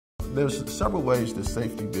There's several ways that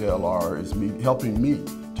Safety BLR is helping me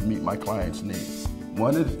to meet my clients' needs.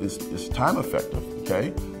 One is time effective,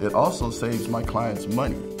 okay? It also saves my clients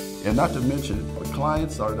money. And not to mention, the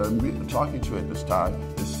clients that I'm talking to at this time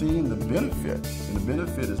is seeing the benefit. And the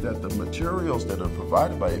benefit is that the materials that are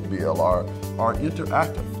provided by BLR are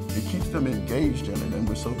interactive. It keeps them engaged in it, and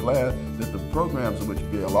we're so glad that the programs in which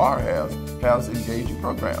BLR has engaging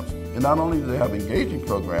programs. And not only do they have engaging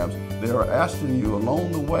programs, they are asking you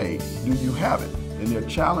along the way, do you have it? And they're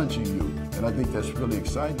challenging you, and I think that's really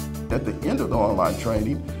exciting. At the end of the online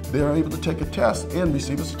training, they're able to take a test and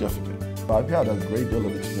receive a certificate. I've had a great deal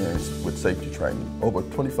of experience with safety training, over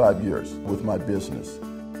 25 years with my business.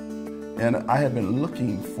 And I have been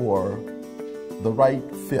looking for the right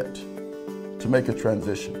fit to make a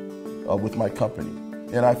transition with my company.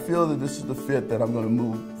 And I feel that this is the fit that I'm going to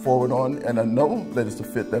move forward on, and I know that it's the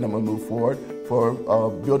fit that I'm going to move forward for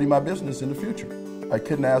building my business in the future. I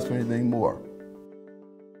couldn't ask for anything more.